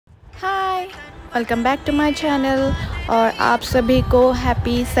Welcome back to my channel. और आप सभी को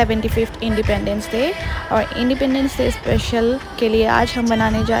हैप्पी 75th इंडिपेंडेंस डे। और इंडिपेंडेंस डे स्पेशल के लिए आज हम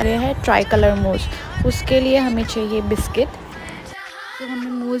बनाने जा रहे हैं ट्राई कलर मूस। उसके लिए हमें चाहिए बिस्किट। तो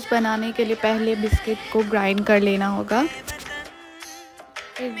हमें मूस बनाने के लिए पहले बिस्किट को ग्राइंड कर लेना होगा।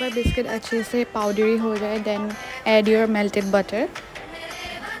 एक बार बिस्किट अच्छे से पाउडरी हो जाए then add your melted butter.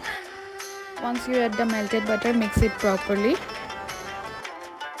 Once you add the melted butter mix it properly.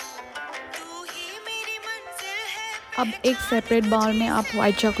 अब एक सेपरेट बाउल में आप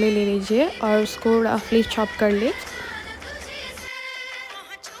वाइट चॉकलेट ले लीजिए और उसको रफली चॉप कर ले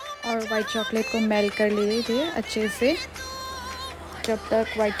और वाइट चॉकलेट को मेल्ट कर लीजिए अच्छे से जब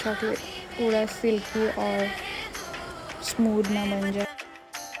तक वाइट चॉकलेट पूरा सिल्की और स्मूथ ना बन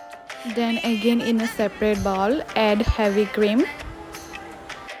जाए। Then again in a separate bowl add heavy cream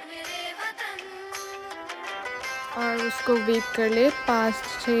और उसको व्हीप कर ले 5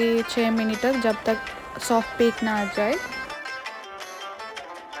 से 6 मिनट तक जब तक सॉफ्ट पेक ना आ जाए।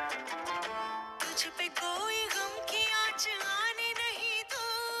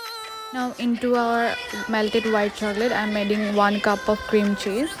 Now into our melted white chocolate I am adding 1 cup of cream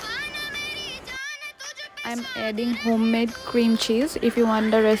cheese. I am adding homemade cream cheese. If you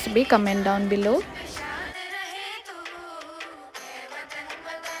want the recipe comment down below.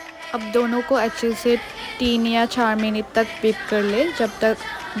 अब दोनों को अच्छे से 3 या 4 मिनट तक व्हीप कर ले जब तक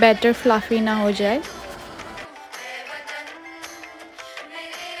बैटर फ्लफी ना हो जाए।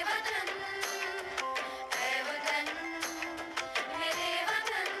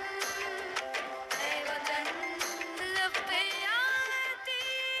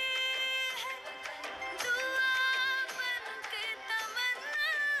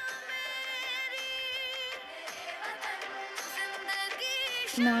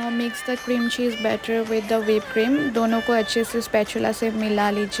 Now mix the cream cheese batter with the whipped cream. दोनों को अच्छे से स्पैचुला से मिला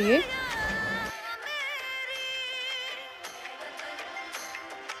लीजिए।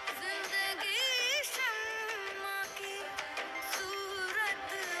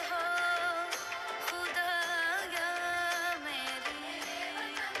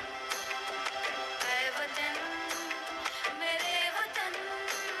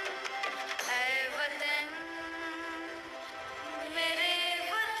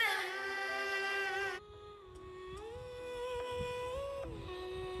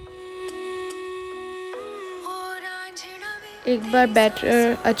 एक बार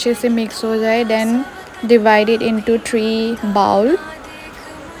बैटर अच्छे से मिक्स हो जाए then divide it into 3 bowl.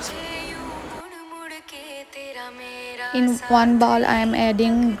 In one bowl I am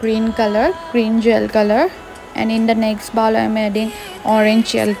adding green gel color, and in the next bowl I am adding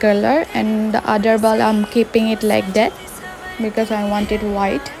orange gel color, and the other bowl I am keeping it like that because I want it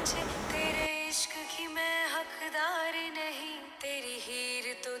white.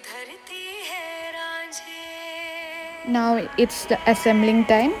 Now it's the assembling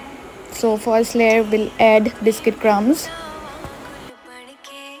time. So first layer will add biscuit crumbs.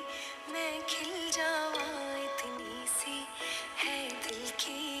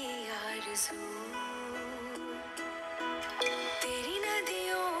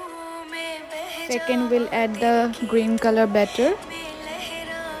 Second we'll add the green color batter.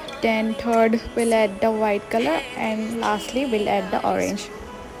 Then third we'll add the white color, and lastly we'll add the orange,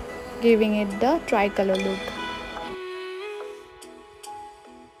 giving it the tricolor look.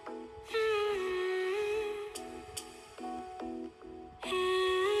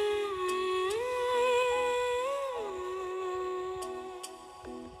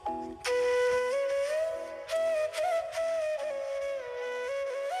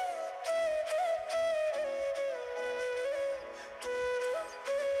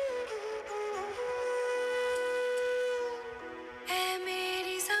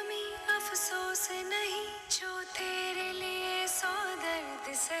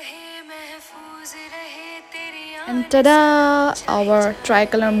 And ta-da! Our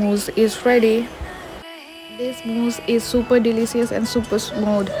tricolor mousse is ready. This mousse is super delicious and super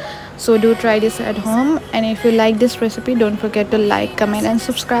smooth. So do try this at home. And if you like this recipe, don't forget to like, comment and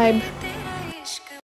subscribe.